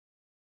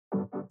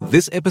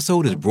This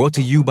episode is brought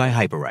to you by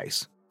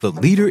Hyperice, the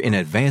leader in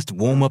advanced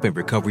warm-up and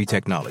recovery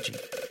technology.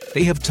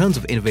 They have tons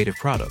of innovative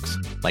products,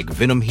 like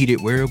Venom-heated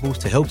wearables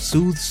to help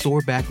soothe sore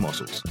back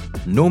muscles,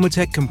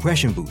 Normatec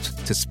compression boots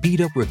to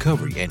speed up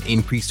recovery and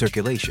increase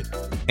circulation,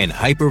 and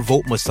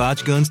Hypervolt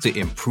massage guns to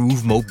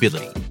improve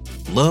mobility.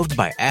 Loved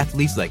by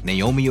athletes like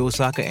Naomi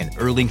Osaka and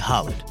Erling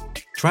Haaland.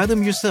 Try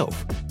them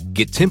yourself.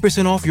 Get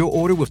 10% off your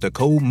order with the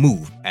code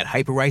MOVE at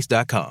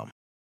Hyperice.com.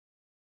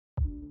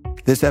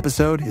 This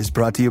episode is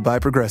brought to you by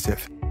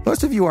Progressive.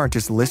 Most of you aren't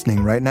just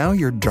listening right now,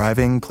 you're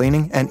driving,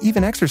 cleaning, and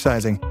even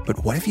exercising.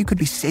 But what if you could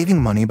be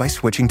saving money by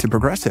switching to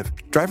Progressive?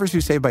 Drivers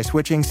who save by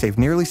switching save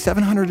nearly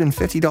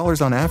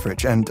 $750 on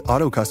average, and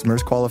auto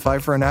customers qualify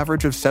for an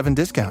average of 7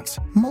 discounts.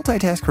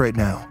 Multitask right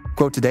now.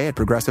 Quote today at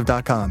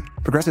Progressive.com.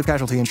 Progressive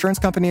Casualty Insurance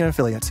Company and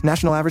Affiliates.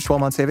 National average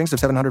 12-month savings of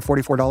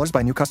 $744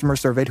 by new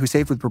customers surveyed who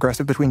saved with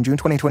Progressive between June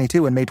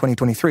 2022 and May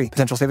 2023.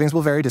 Potential savings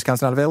will vary.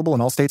 Discounts not available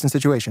in all states and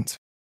situations.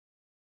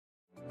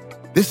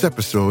 This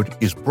episode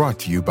is brought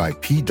to you by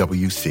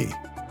PwC.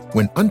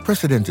 When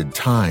unprecedented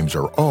times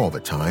are all the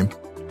time,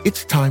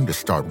 it's time to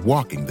start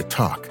walking the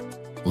talk.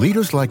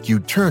 Leaders like you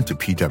turn to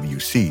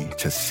PwC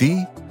to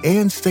see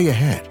and stay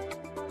ahead.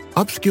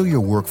 Upskill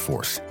your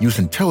workforce, use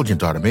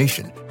intelligent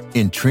automation,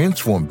 and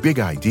transform big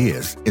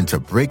ideas into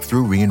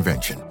breakthrough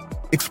reinvention.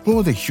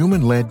 Explore the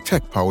human-led,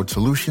 tech-powered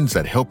solutions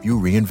that help you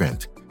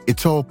reinvent.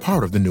 It's all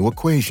part of the new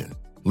equation.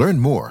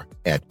 Learn more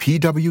at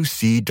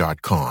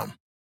pwc.com.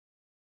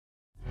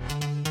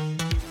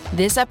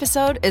 This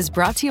episode is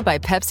brought to you by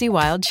Pepsi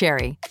Wild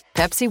Cherry.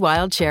 Pepsi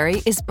Wild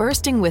Cherry is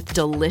bursting with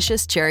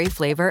delicious cherry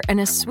flavor and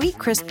a sweet,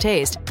 crisp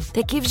taste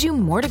that gives you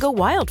more to go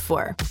wild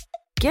for.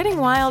 Getting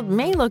wild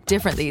may look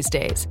different these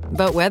days,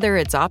 but whether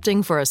it's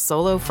opting for a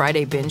solo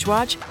Friday binge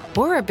watch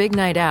or a big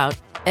night out,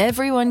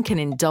 everyone can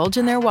indulge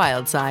in their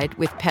wild side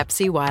with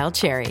Pepsi Wild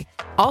Cherry.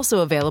 Also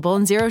available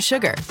in Zero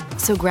Sugar.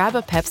 So grab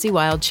a Pepsi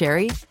Wild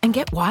Cherry and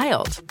get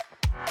wild.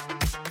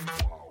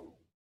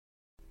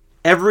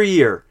 Every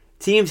year,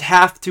 teams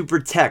have to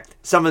protect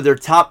some of their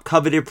top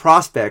coveted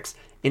prospects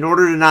in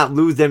order to not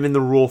lose them in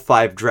the Rule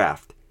 5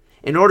 draft.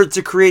 In order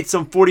to create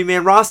some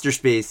 40-man roster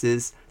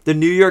spaces, the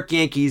New York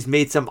Yankees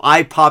made some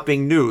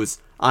eye-popping news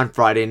on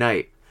Friday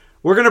night.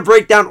 We're going to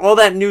break down all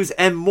that news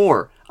and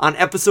more on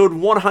episode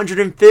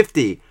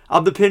 150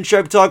 of the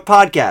Pinstripe Talk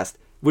podcast,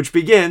 which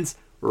begins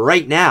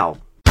right now.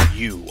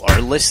 You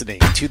are listening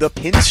to the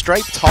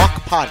Pinstripe Talk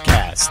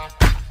podcast.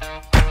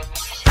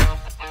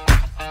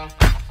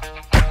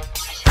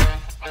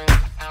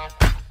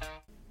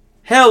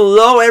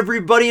 Hello,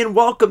 everybody, and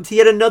welcome to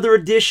yet another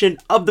edition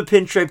of the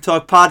Pinstripe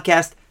Talk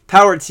podcast,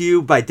 powered to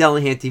you by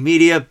Delahanty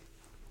Media.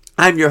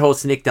 I'm your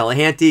host, Nick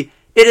Delahanty.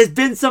 It has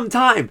been some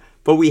time,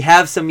 but we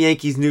have some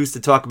Yankees news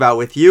to talk about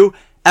with you.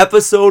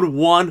 Episode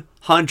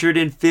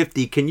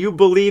 150. Can you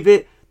believe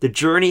it? The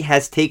journey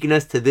has taken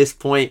us to this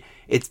point.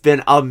 It's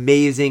been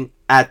amazing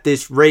at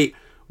this rate.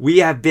 We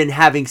have been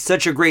having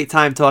such a great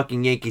time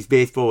talking Yankees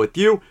baseball with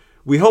you.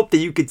 We hope that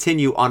you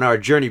continue on our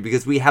journey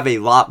because we have a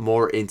lot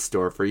more in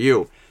store for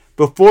you.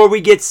 Before we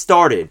get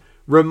started,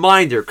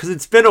 reminder, because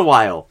it's been a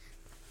while,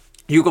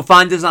 you can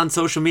find us on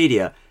social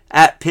media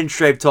at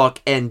Pinstripe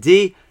Talk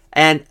ND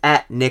and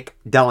at Nick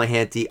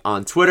Delahanty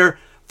on Twitter.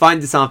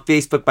 Find us on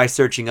Facebook by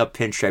searching up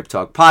Pinstripe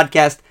Talk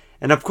Podcast.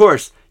 And of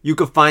course, you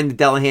can find the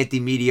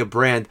Delahanty Media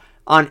brand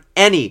on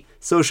any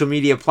social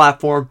media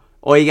platform.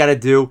 All you got to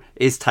do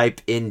is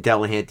type in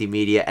Delahanty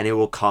Media and it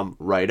will come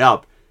right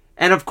up.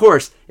 And of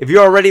course, if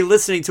you're already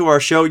listening to our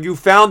show, you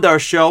found our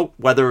show,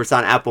 whether it's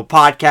on Apple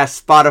Podcasts,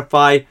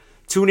 Spotify,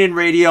 TuneIn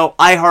Radio,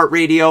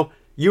 iHeartRadio,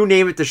 you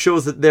name it, the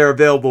shows that they're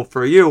available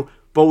for you.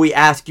 But we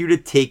ask you to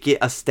take it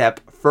a step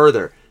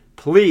further.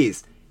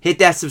 Please hit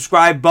that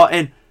subscribe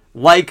button,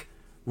 like,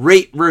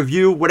 rate,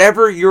 review,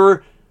 whatever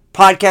your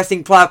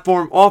podcasting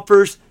platform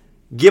offers.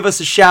 Give us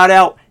a shout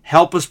out,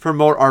 help us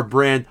promote our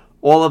brand.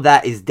 All of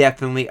that is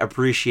definitely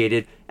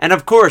appreciated. And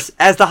of course,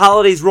 as the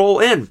holidays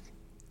roll in,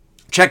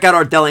 check out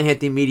our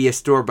Delahanty Media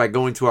store by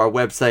going to our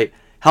website,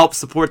 help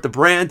support the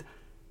brand,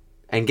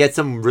 and get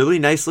some really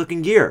nice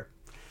looking gear.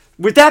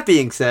 With that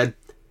being said,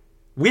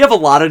 we have a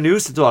lot of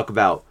news to talk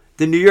about.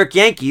 The New York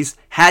Yankees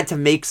had to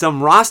make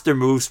some roster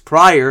moves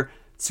prior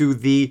to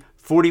the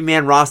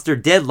 40-man roster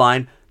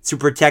deadline to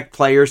protect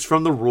players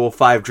from the Rule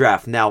 5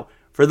 draft. Now,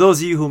 for those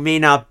of you who may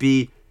not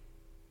be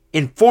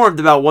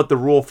informed about what the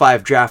Rule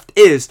 5 draft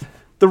is,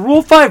 the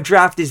Rule 5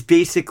 draft is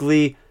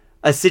basically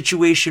a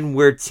situation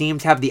where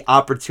teams have the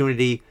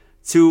opportunity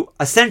to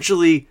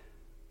essentially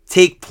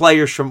take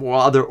players from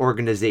other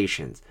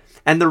organizations.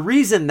 And the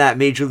reason that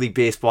Major League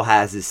Baseball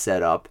has this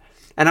set up,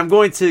 and I'm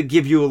going to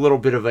give you a little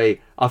bit of a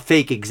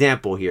fake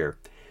example here.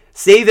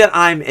 Say that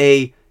I'm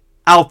a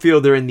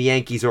outfielder in the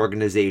Yankees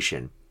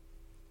organization.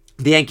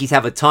 The Yankees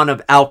have a ton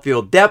of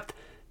outfield depth.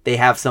 They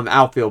have some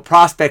outfield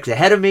prospects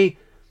ahead of me.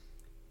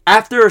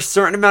 After a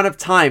certain amount of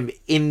time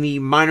in the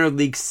minor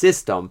league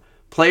system,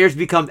 players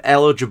become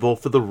eligible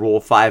for the Rule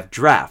 5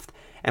 draft.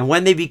 And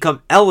when they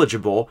become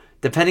eligible,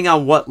 depending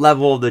on what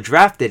level of the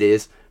draft it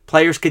is,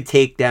 players could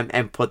take them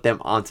and put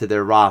them onto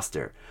their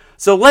roster.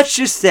 So let's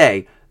just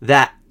say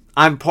that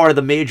I'm part of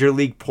the major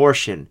league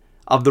portion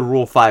of the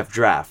Rule 5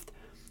 draft.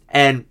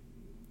 And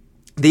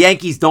the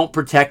Yankees don't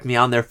protect me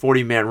on their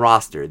 40-man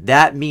roster.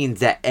 That means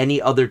that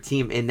any other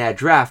team in that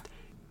draft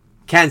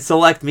can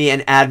select me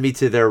and add me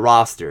to their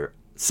roster.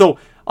 So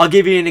I'll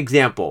give you an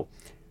example.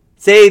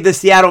 Say the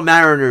Seattle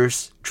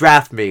Mariners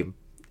draft me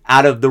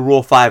out of the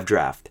Rule 5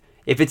 draft.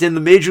 If it's in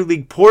the major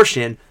league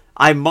portion,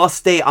 I must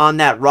stay on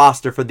that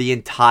roster for the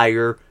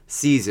entire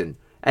season.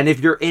 And if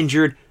you're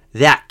injured,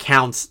 that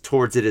counts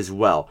towards it as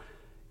well.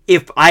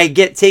 If I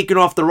get taken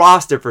off the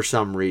roster for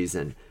some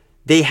reason,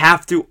 they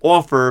have to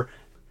offer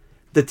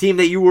the team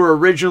that you were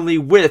originally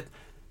with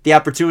the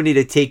opportunity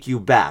to take you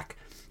back.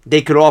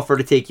 They could offer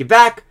to take you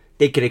back,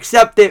 they could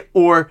accept it,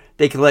 or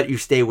they could let you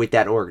stay with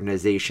that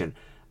organization.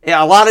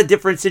 A lot of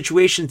different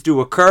situations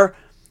do occur,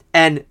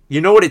 and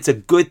you know what? It's a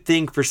good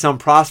thing for some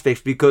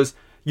prospects because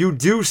you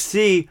do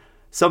see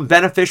some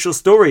beneficial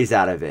stories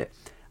out of it.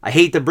 I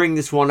hate to bring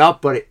this one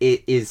up, but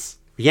it is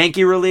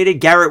Yankee related.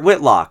 Garrett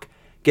Whitlock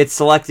gets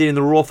selected in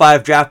the Rule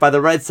 5 draft by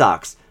the Red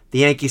Sox. The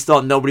Yankees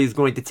thought nobody was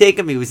going to take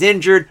him. He was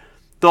injured.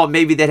 Thought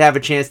maybe they'd have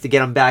a chance to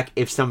get him back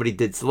if somebody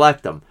did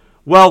select him.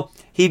 Well,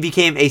 he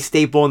became a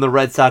staple in the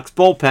Red Sox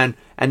bullpen,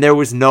 and there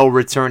was no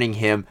returning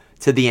him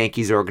to the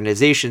Yankees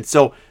organization.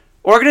 So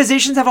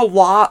organizations have a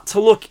lot to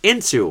look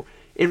into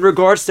in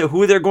regards to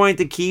who they're going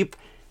to keep,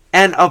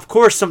 and of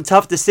course some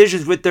tough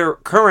decisions with their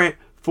current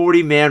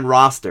 40-man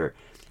roster.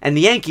 And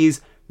the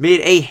Yankees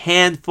made a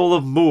handful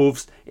of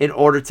moves in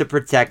order to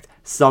protect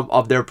some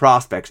of their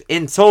prospects.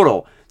 In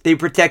total, they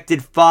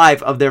protected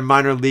 5 of their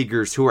minor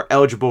leaguers who are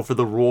eligible for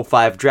the Rule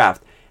 5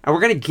 draft. And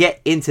we're going to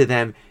get into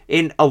them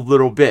in a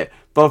little bit.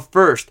 But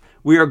first,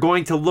 we are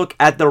going to look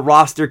at the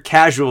roster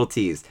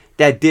casualties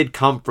that did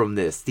come from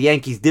this. The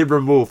Yankees did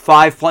remove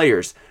 5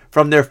 players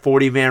from their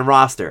 40-man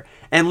roster.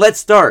 And let's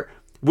start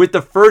with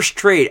the first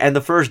trade and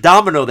the first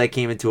domino that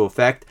came into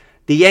effect.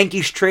 The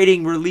Yankees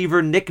trading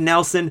reliever Nick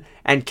Nelson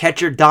and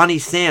catcher Donnie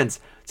Sands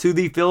to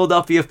the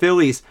Philadelphia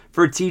Phillies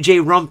for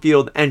TJ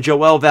Rumfield and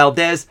Joel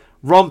Valdez.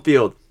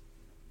 Rumfield,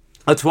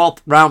 a 12th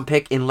round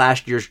pick in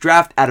last year's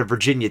draft out of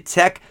Virginia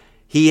Tech.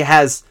 He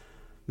has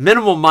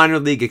minimal minor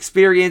league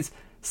experience.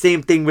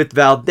 Same thing with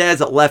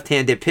Valdez, a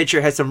left-handed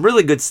pitcher. Has some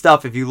really good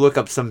stuff if you look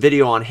up some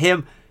video on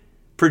him.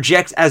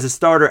 Projects as a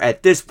starter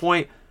at this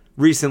point.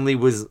 Recently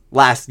was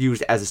last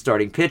used as a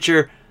starting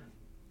pitcher.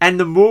 And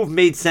the move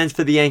made sense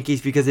for the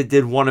Yankees because it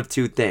did one of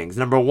 2 things.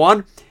 Number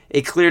 1,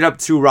 it cleared up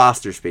 2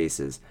 roster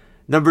spaces.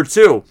 Number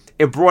 2,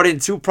 it brought in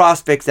 2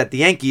 prospects that the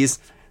Yankees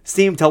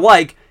seem to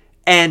like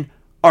and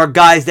are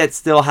guys that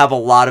still have a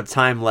lot of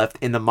time left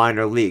in the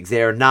minor leagues.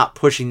 They are not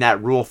pushing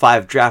that Rule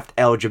 5 draft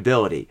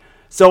eligibility.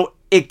 So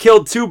it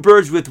killed 2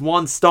 birds with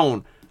 1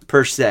 stone,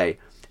 per se.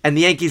 And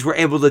the Yankees were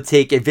able to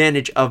take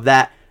advantage of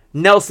that.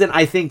 Nelson,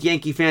 I think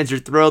Yankee fans are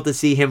thrilled to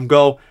see him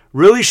go.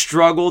 Really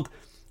struggled,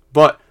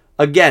 but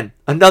again,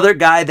 another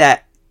guy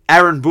that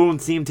Aaron Boone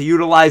seemed to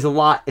utilize a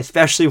lot,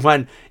 especially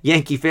when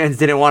Yankee fans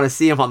didn't want to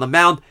see him on the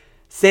mound.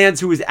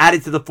 Sands, who was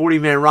added to the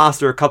 40-man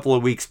roster a couple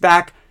of weeks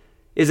back,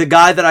 is a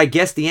guy that I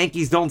guess the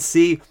Yankees don't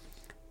see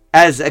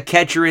as a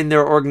catcher in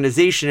their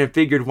organization and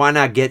figured why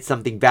not get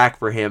something back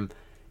for him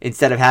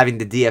instead of having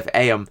to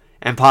DFA him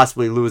and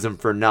possibly lose him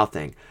for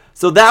nothing.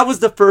 So that was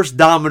the first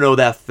domino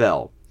that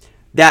fell.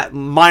 That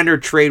minor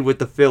trade with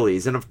the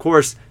Phillies. And of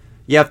course,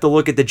 you have to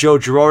look at the Joe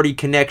Girardi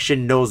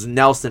connection, knows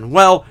Nelson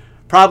well,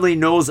 probably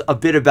knows a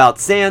bit about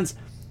Sands.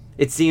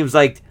 It seems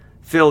like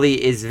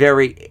Philly is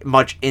very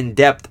much in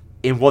depth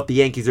in what the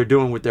Yankees are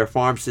doing with their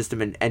farm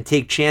system and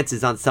take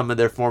chances on some of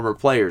their former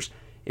players.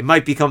 It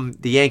might become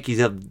the Yankees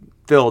of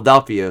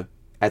Philadelphia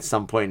at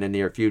some point in the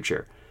near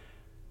future.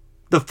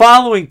 The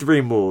following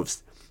 3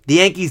 moves, the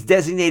Yankees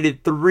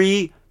designated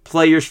 3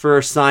 players for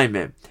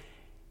assignment.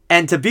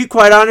 And to be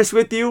quite honest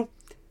with you,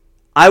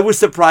 I was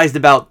surprised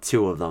about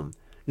 2 of them.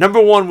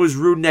 Number 1 was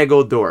Rougned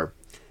Odor.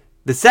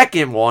 The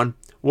second one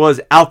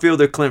was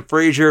outfielder Clint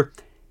Frazier.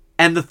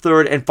 And the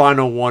third and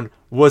final one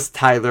was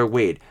Tyler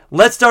Wade.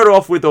 Let's start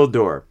off with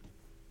Odor.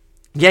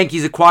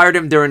 Yankees acquired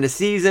him during the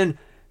season.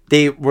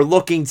 They were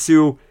looking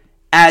to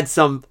add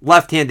some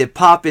left-handed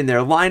pop in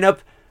their lineup.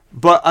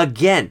 But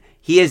again,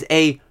 he is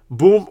a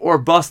boom or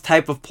bust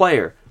type of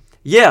player.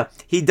 Yeah,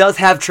 he does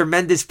have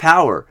tremendous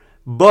power.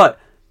 But,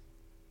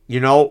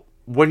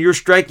 when you're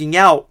striking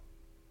out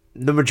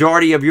the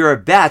majority of your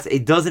at-bats,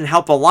 it doesn't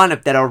help a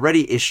lineup that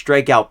already is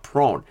strikeout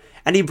prone.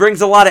 And he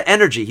brings a lot of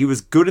energy. He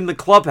was good in the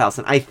clubhouse.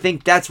 And I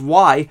think that's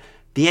why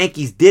the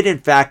Yankees did, in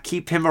fact,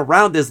 keep him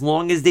around as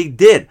long as they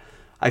did.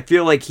 I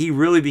feel like he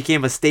really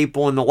became a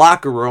staple in the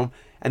locker room.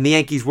 And the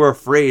Yankees were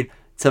afraid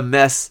to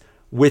mess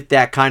with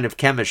that kind of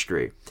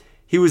chemistry.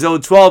 He was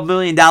owed $12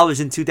 million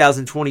in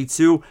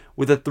 2022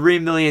 with a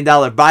 $3 million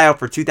buyout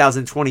for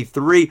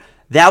 2023.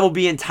 That will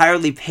be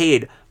entirely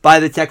paid by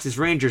the Texas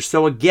Rangers.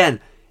 So again,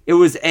 it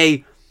was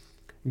a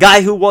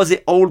guy who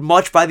wasn't owed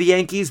much by the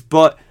Yankees,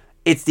 but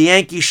it's the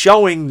Yankees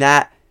showing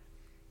that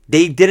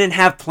they didn't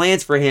have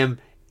plans for him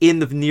in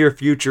the near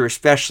future,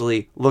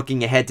 especially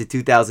looking ahead to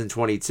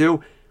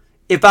 2022.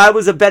 If I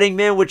was a betting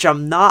man, which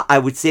I'm not, I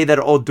would say that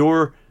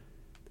Odor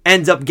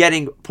ends up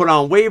getting put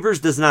on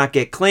waivers, does not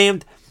get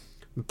claimed,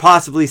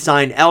 possibly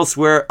signed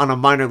elsewhere on a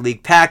minor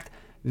league pact.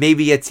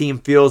 Maybe a team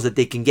feels that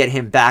they can get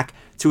him back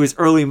to his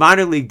early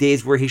minor league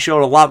days where he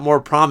showed a lot more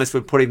promise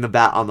with putting the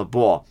bat on the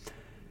ball.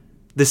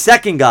 The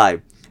second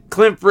guy,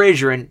 Clint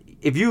Frazier, and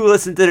if you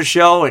listen to the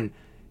show and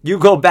you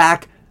go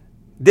back,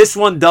 this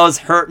one does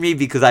hurt me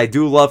because I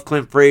do love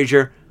Clint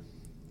Frazier.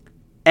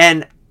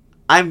 And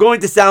I'm going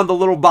to sound a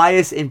little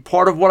biased in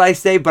part of what I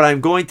say, but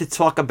I'm going to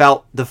talk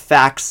about the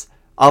facts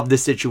of the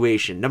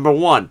situation. Number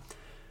one,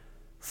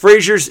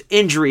 Frazier's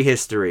injury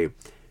history,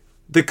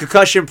 the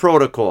concussion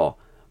protocol,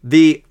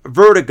 the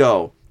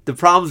vertigo, the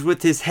problems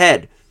with his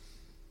head.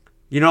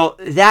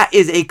 That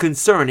is a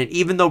concern. And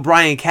even though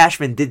Brian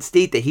Cashman did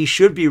state that he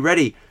should be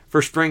ready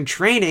for spring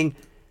training,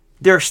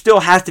 there still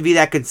has to be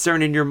that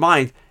concern in your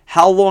mind.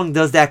 How long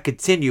does that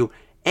continue?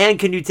 And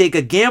can you take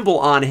a gamble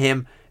on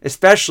him,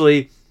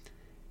 especially,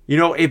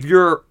 if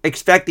you're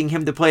expecting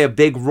him to play a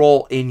big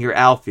role in your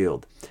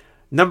outfield?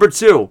 Number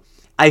two,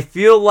 I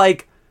feel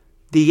like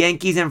the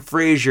Yankees and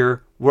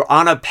Frazier were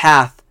on a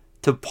path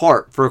to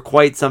part for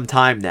quite some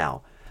time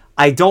now.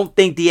 I don't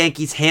think the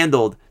Yankees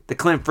handled the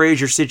Clint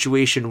Frazier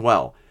situation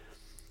well.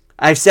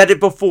 I've said it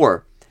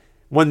before.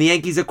 When the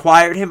Yankees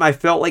acquired him, I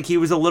felt like he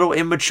was a little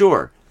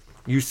immature.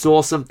 You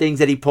saw some things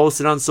that he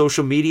posted on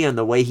social media and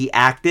the way he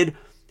acted,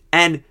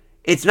 and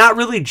it's not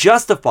really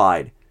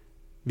justified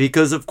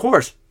because, of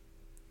course,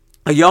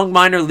 a young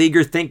minor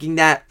leaguer thinking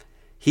that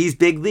he's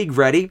big league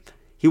ready,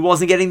 he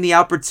wasn't getting the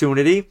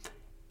opportunity,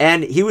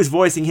 and he was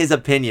voicing his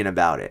opinion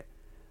about it.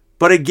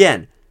 But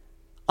again,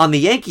 on the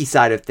Yankee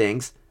side of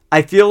things,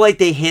 I feel like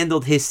they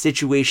handled his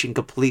situation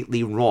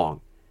completely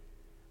wrong.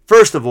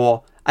 First of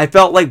all, I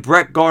felt like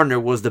Brett Gardner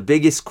was the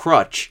biggest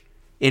crutch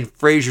in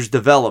Frazier's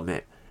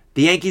development.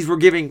 The Yankees were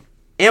giving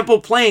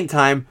ample playing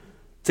time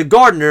to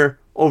Gardner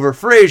over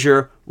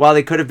Frazier while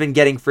they could have been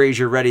getting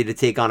Frazier ready to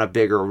take on a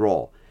bigger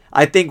role.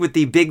 I think with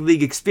the big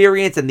league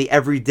experience and the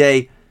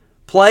everyday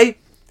play,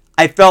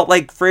 I felt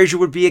like Frazier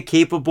would be a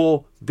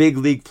capable big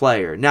league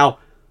player. Now,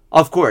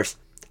 of course,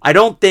 I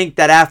don't think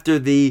that after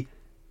the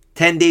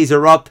 10 days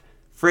are up,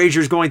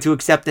 Frazier's going to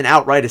accept an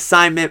outright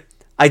assignment.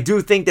 I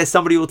do think that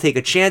somebody will take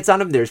a chance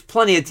on him. There's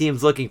plenty of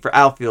teams looking for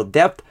outfield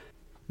depth.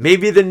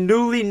 Maybe the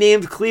newly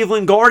named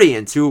Cleveland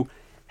Guardians, who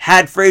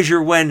had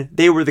Frazier when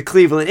they were the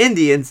Cleveland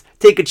Indians,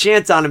 take a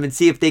chance on him and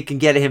see if they can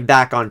get him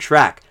back on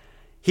track.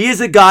 He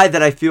is a guy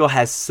that I feel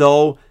has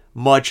so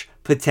much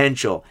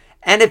potential.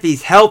 And if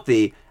he's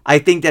healthy, I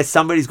think that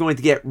somebody's going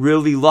to get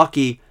really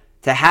lucky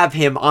to have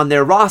him on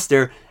their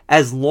roster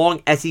as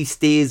long as he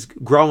stays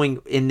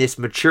growing in this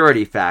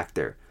maturity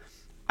factor.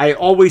 I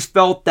always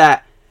felt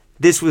that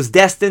this was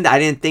destined. I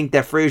didn't think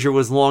that Frazier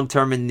was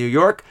long-term in New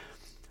York.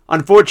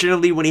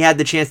 Unfortunately, when he had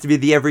the chance to be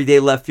the everyday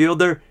left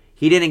fielder,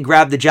 he didn't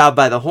grab the job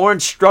by the horn,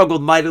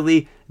 struggled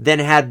mightily, then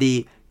had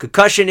the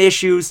concussion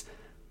issues.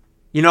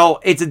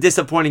 It's a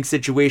disappointing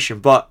situation,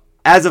 but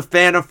as a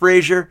fan of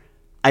Frazier,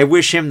 I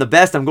wish him the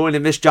best. I'm going to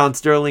miss John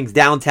Sterling's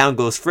Downtown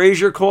Goes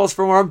Frazier calls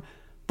for him,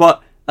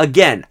 but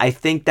again, I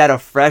think that a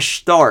fresh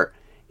start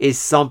is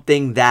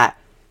something that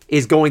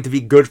is going to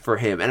be good for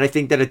him, and I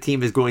think that a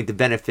team is going to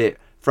benefit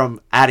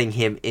from adding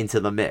him into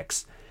the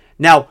mix.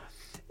 Now,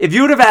 if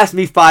you would have asked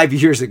me 5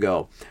 years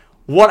ago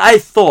what I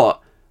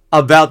thought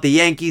about the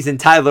Yankees and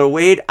Tyler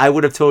Wade, I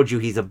would have told you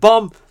he's a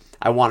bum.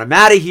 I want him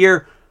out of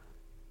here.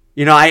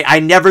 I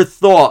never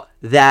thought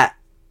that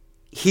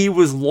he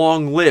was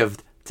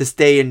long-lived to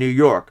stay in New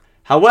York.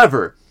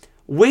 However,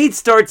 Wade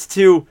starts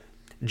to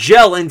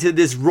gel into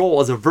this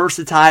role as a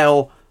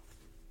versatile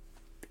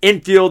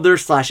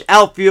infielder /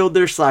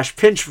 outfielder /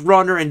 pinch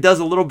runner and does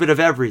a little bit of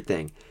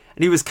everything.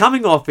 And he was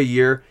coming off a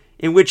year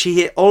in which he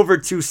hit over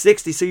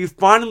 260, so you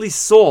finally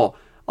saw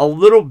a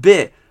little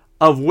bit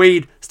of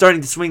Wade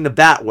starting to swing the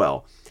bat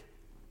well.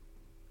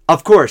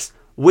 Of course,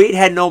 Wade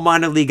had no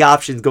minor league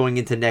options going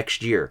into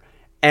next year.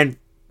 And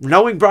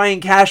knowing Brian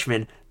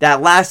Cashman,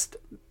 that last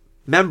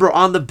member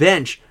on the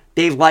bench,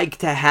 they like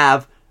to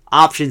have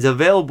options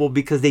available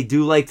because they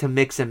do like to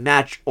mix and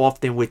match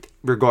often with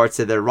regards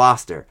to their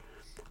roster.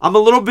 I'm a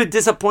little bit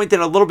disappointed,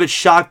 a little bit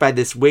shocked by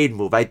this Wade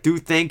move. I do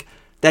think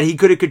that he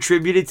could have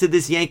contributed to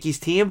this Yankees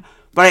team,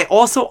 but I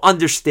also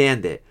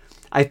understand it.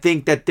 I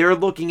think that they're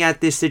looking at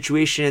this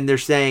situation and they're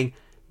saying,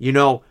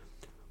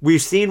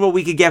 we've seen what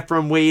we could get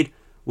from Wade.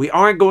 We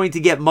aren't going to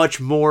get much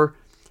more.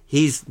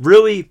 He's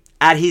really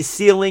at his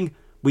ceiling.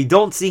 We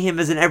don't see him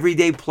as an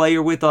everyday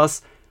player with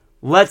us.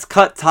 Let's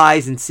cut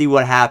ties and see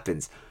what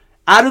happens.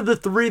 Out of the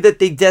three that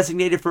they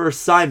designated for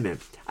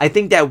assignment, I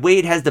think that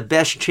Wade has the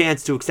best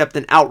chance to accept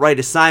an outright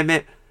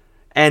assignment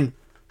and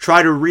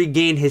try to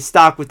regain his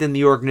stock within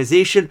the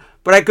organization.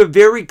 But I could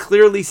very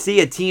clearly see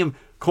a team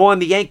calling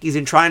the Yankees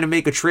and trying to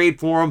make a trade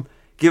for him,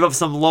 give up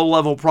some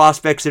low-level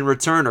prospects in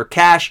return or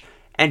cash,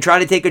 and try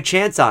to take a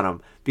chance on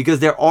him because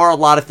there are a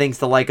lot of things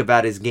to like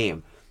about his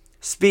game.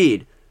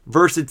 Speed,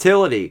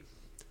 versatility,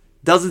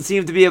 doesn't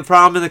seem to be a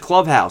problem in the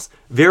clubhouse.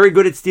 Very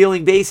good at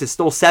stealing bases,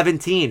 stole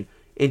 17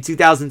 in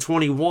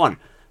 2021.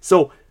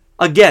 So,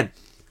 again,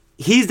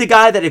 he's the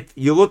guy that if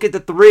you look at the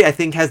three, I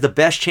think has the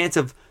best chance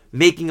of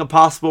making a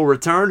possible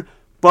return.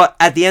 But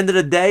at the end of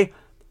the day,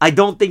 I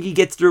don't think he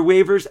gets through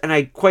waivers, and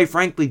I quite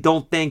frankly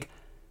don't think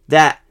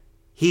that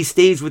he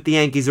stays with the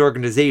Yankees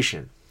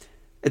organization.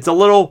 It's a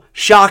little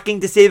shocking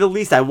to say the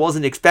least. I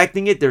wasn't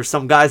expecting it. There's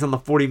some guys on the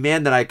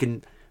 40-man that I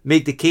can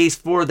make the case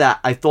for that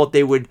I thought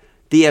they would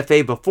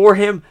DFA before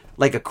him,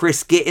 like a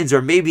Chris Gittins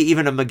or maybe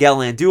even a Miguel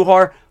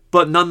Andujar.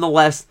 But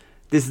nonetheless,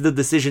 this is the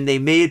decision they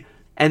made.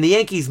 And the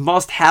Yankees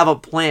must have a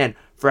plan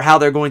for how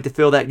they're going to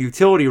fill that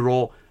utility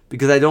role,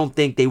 because I don't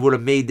think they would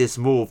have made this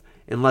move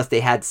unless they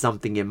had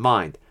something in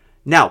mind.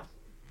 Now,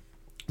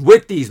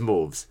 with these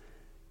moves,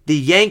 the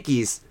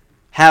Yankees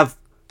have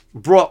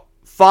brought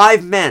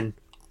 5 men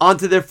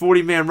onto their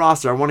 40-man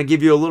roster. I want to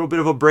give you a little bit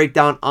of a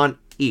breakdown on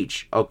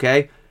each,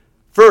 okay?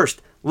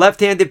 First,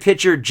 left-handed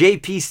pitcher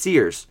J.P.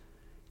 Sears.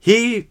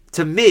 He,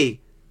 to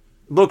me,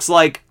 looks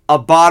like a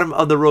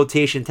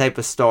bottom-of-the-rotation type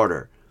of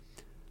starter.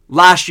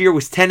 Last year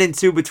was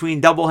 10-2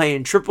 between AA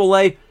and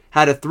AAA,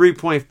 had a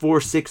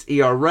 3.46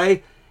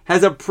 ERA,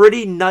 has a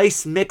pretty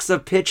nice mix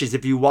of pitches.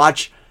 If you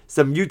watch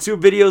some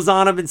YouTube videos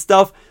on him and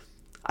stuff,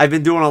 I've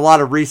been doing a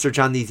lot of research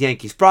on these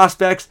Yankees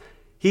prospects.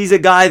 He's a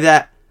guy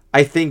that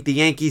I think the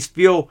Yankees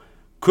feel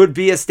could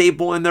be a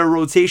staple in their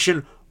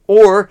rotation,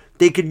 or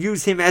they could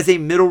use him as a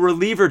middle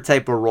reliever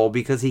type of role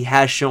because he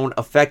has shown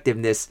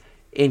effectiveness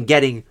in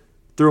getting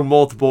through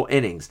multiple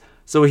innings.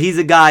 So he's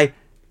a guy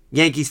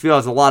Yankees feel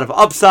has a lot of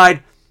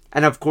upside,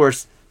 and of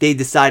course, they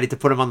decided to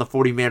put him on the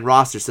 40-man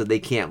roster so they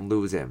can't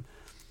lose him.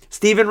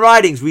 Steven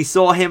Ridings, we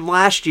saw him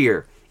last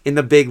year in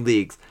the big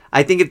leagues.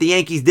 I think if the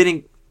Yankees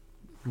didn't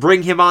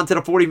bring him onto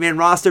the 40-man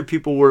roster,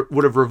 people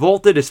would have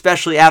revolted,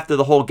 especially after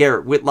the whole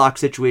Garrett Whitlock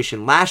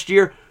situation last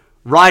year.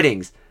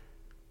 Ridings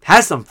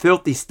has some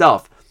filthy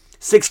stuff.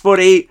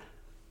 6'8",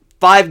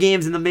 5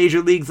 games in the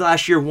major leagues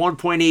last year,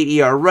 1.8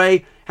 ERA,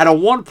 had a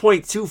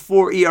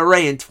 1.24 ERA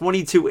in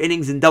 22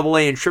 innings in AA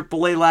and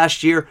AAA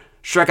last year,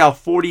 struck out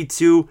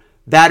 42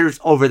 batters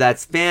over that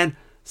span.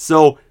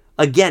 So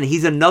again,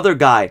 he's another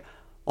guy,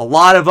 a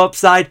lot of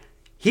upside.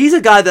 He's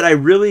a guy that I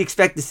really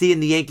expect to see in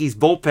the Yankees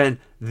bullpen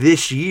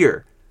this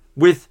year.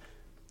 With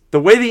the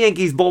way the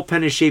Yankees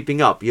bullpen is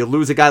shaping up, you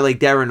lose a guy like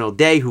Darren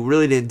O'Day, who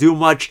really didn't do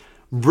much.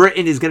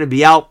 Britton is going to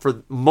be out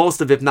for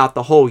most of, if not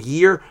the whole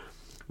year.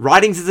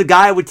 Ridings is a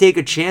guy I would take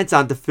a chance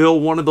on to fill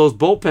one of those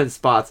bullpen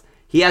spots.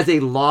 He has a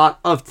lot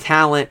of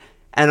talent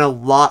and a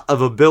lot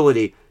of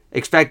ability.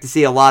 Expect to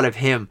see a lot of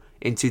him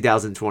in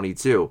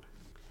 2022.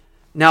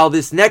 Now,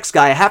 this next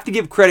guy, I have to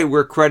give credit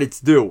where credit's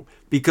due,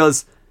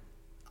 because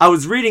I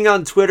was reading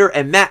on Twitter,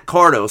 and Matt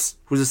Cardos,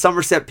 who's a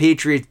Somerset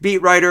Patriots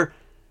beat writer,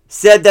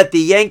 said that the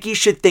Yankees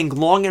should think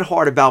long and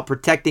hard about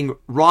protecting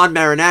Ron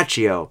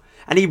Marinaccio.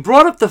 And he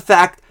brought up the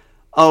fact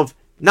of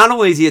not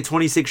only is he a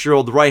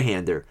 26-year-old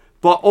right-hander,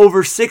 but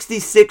over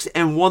 66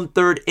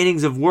 1/3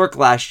 innings of work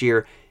last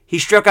year, he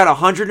struck out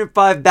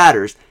 105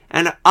 batters,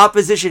 and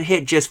opposition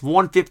hit just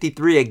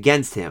 153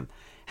 against him.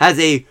 Has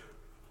a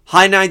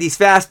high 90s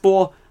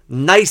fastball,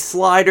 nice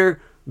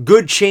slider,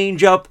 good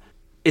changeup.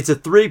 It's a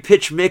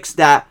 3-pitch mix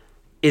that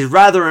is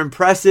rather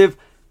impressive.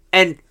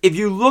 And if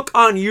you look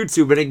on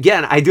YouTube, and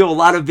again, I do a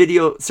lot of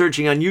video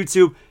searching on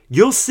YouTube,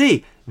 you'll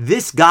see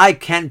this guy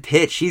can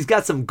pitch. He's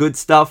got some good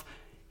stuff.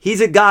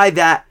 He's a guy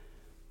that,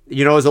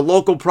 is a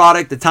local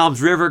product, the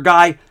Toms River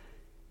guy.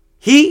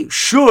 He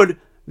should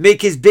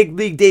make his big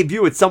league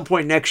debut at some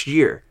point next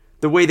year,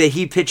 the way that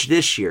he pitched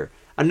this year.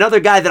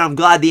 Another guy that I'm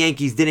glad the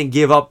Yankees didn't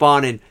give up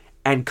on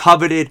and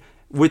coveted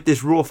with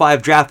this Rule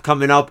 5 draft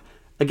coming up.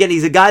 Again,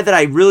 he's a guy that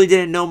I really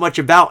didn't know much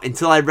about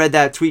until I read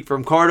that tweet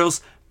from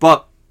Cardos,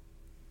 but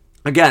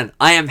again,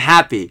 I am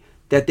happy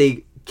that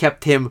they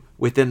kept him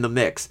within the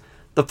mix.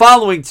 The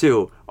following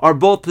two are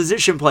both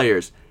position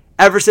players.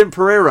 Everson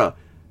Pereira,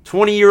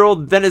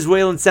 20-year-old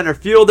Venezuelan center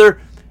fielder.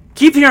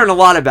 Keep hearing a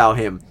lot about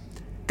him.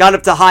 Got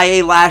up to high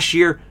A last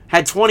year.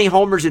 Had 20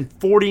 homers in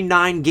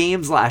 49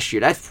 games last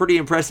year. That's pretty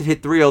impressive.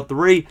 Hit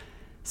 303.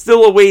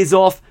 Still a ways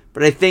off,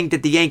 but I think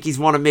that the Yankees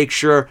want to make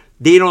sure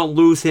they don't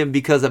lose him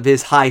because of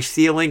his high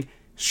ceiling.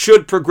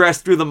 Should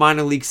progress through the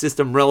minor league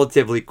system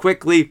relatively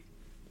quickly.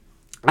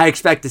 I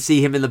expect to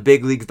see him in the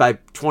big leagues by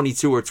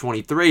 22 or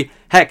 23.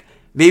 Heck,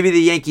 maybe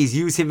the Yankees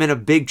use him in a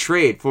big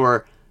trade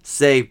for,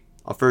 say,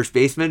 a first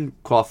baseman,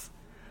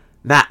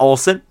 Matt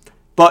Olson.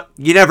 But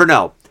you never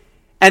know.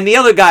 And the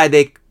other guy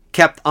they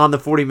kept on the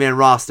 40-man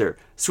roster,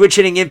 switch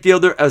hitting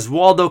infielder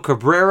Oswaldo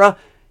Cabrera.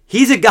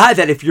 He's a guy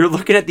that if you're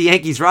looking at the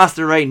Yankees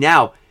roster right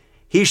now,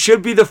 he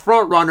should be the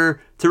front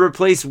runner to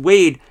replace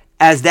Wade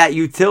as that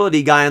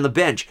utility guy on the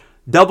bench.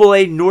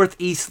 AA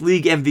Northeast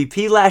League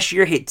MVP last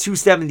year, hit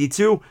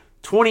 .272,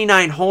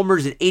 29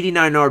 homers and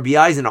 89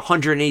 RBIs in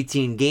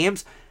 118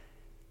 games.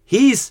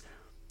 He's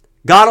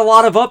got a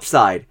lot of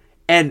upside.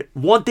 And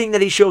one thing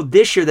that he showed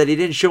this year that he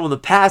didn't show in the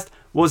past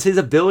was his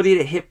ability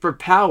to hit for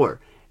power.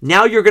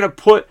 Now you're going to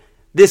put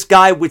this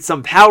guy with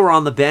some power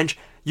on the bench.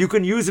 You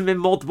can use him in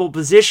multiple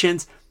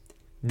positions.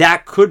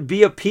 That could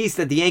be a piece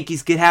that the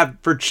Yankees could have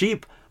for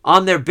cheap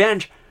on their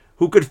bench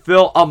who could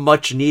fill a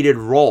much needed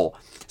role.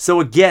 So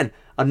again,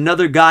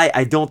 Another guy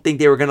I don't think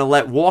they were going to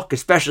let walk,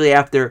 especially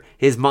after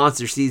his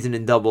monster season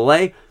in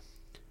Double-A.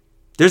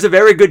 There's a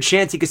very good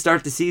chance he could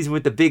start the season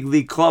with the big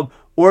league club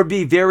or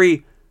be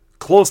very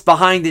close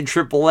behind in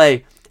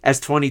Triple-A as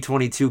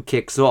 2022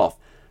 kicks off.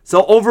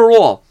 So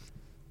overall,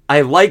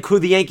 I like who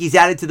the Yankees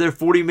added to their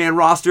 40-man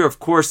roster. Of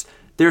course,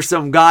 there's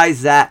some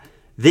guys that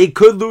they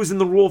could lose in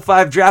the Rule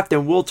 5 draft,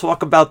 and we'll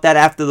talk about that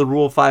after the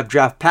Rule 5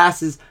 draft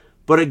passes.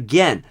 But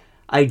again,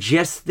 I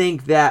just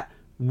think that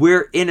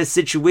we're in a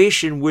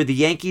situation where the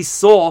Yankees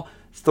saw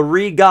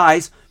 3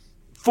 guys,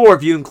 4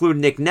 if you include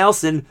Nick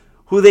Nelson,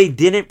 who they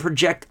didn't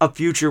project a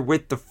future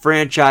with the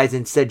franchise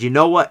and said, you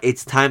know what,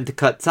 it's time to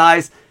cut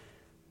ties.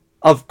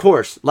 Of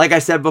course, like I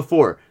said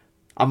before,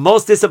 I'm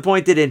most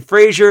disappointed in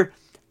Frazier.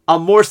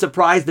 I'm more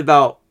surprised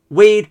about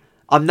Wade.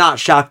 I'm not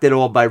shocked at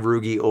all by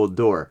Rugi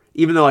Odor,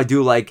 even though I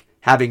do like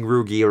having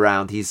Rugi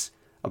around. He's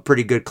a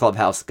pretty good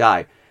clubhouse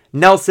guy.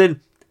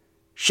 Nelson,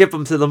 ship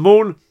him to the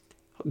moon.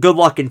 Good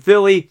luck in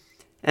Philly.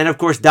 And of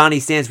course, Donnie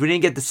Sands, we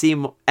didn't get to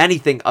see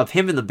anything of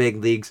him in the big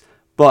leagues,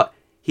 but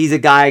he's a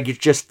guy I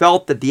just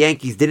felt that the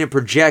Yankees didn't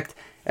project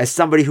as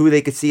somebody who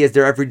they could see as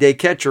their everyday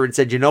catcher and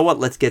said, you know what,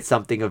 let's get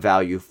something of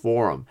value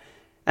for him.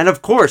 And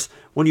of course,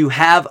 when you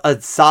have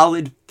a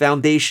solid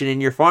foundation in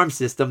your farm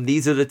system,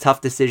 these are the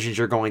tough decisions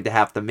you're going to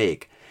have to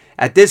make.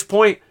 At this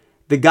point,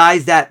 the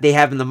guys that they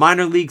have in the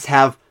minor leagues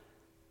have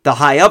the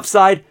high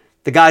upside.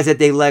 The guys that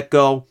they let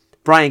go,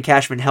 Brian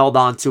Cashman held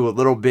on to a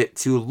little bit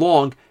too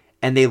long,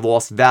 and they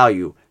lost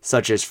value,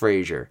 such as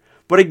Frazier.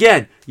 But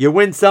again, you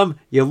win some,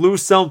 you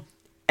lose some,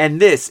 and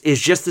this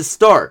is just the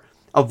start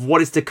of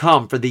what is to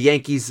come for the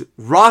Yankees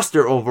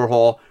roster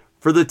overhaul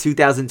for the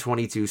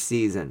 2022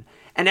 season.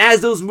 And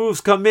as those moves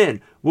come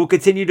in, we'll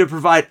continue to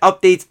provide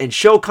updates and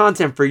show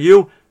content for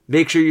you.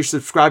 Make sure you're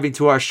subscribing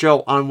to our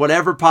show on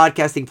whatever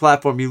podcasting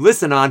platform you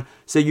listen on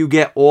so you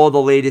get all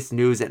the latest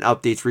news and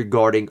updates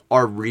regarding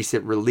our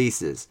recent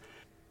releases.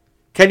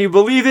 Can you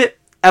believe it?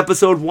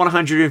 Episode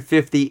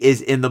 150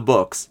 is in the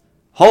books.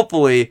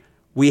 Hopefully,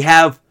 we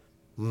have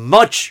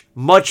much,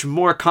 much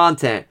more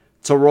content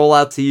to roll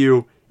out to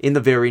you in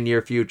the very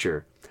near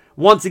future.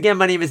 Once again,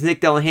 my name is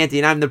Nick Delahanty,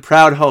 and I'm the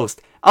proud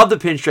host of the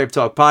Pinstripe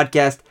Talk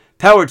podcast,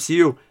 powered to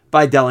you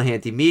by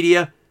Delahanty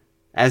Media.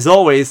 As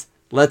always,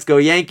 let's go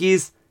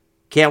Yankees.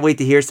 Can't wait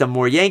to hear some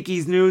more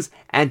Yankees news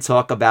and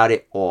talk about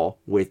it all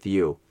with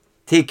you.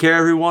 Take care,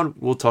 everyone.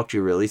 We'll talk to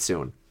you really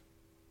soon.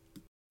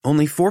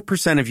 Only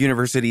 4% of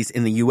universities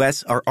in the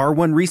U.S. are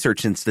R1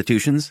 research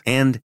institutions,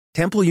 and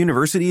Temple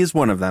University is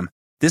one of them.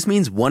 This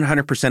means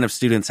 100% of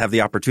students have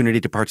the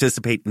opportunity to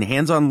participate in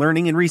hands-on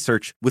learning and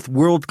research with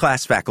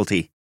world-class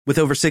faculty. With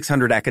over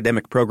 600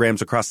 academic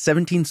programs across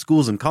 17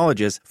 schools and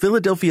colleges,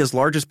 Philadelphia's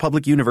largest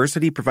public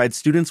university provides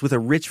students with a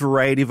rich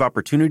variety of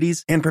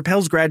opportunities and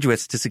propels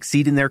graduates to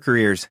succeed in their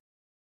careers.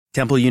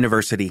 Temple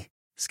University.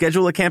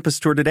 Schedule a campus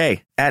tour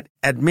today at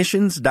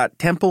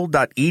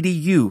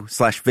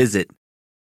admissions.temple.edu/visit.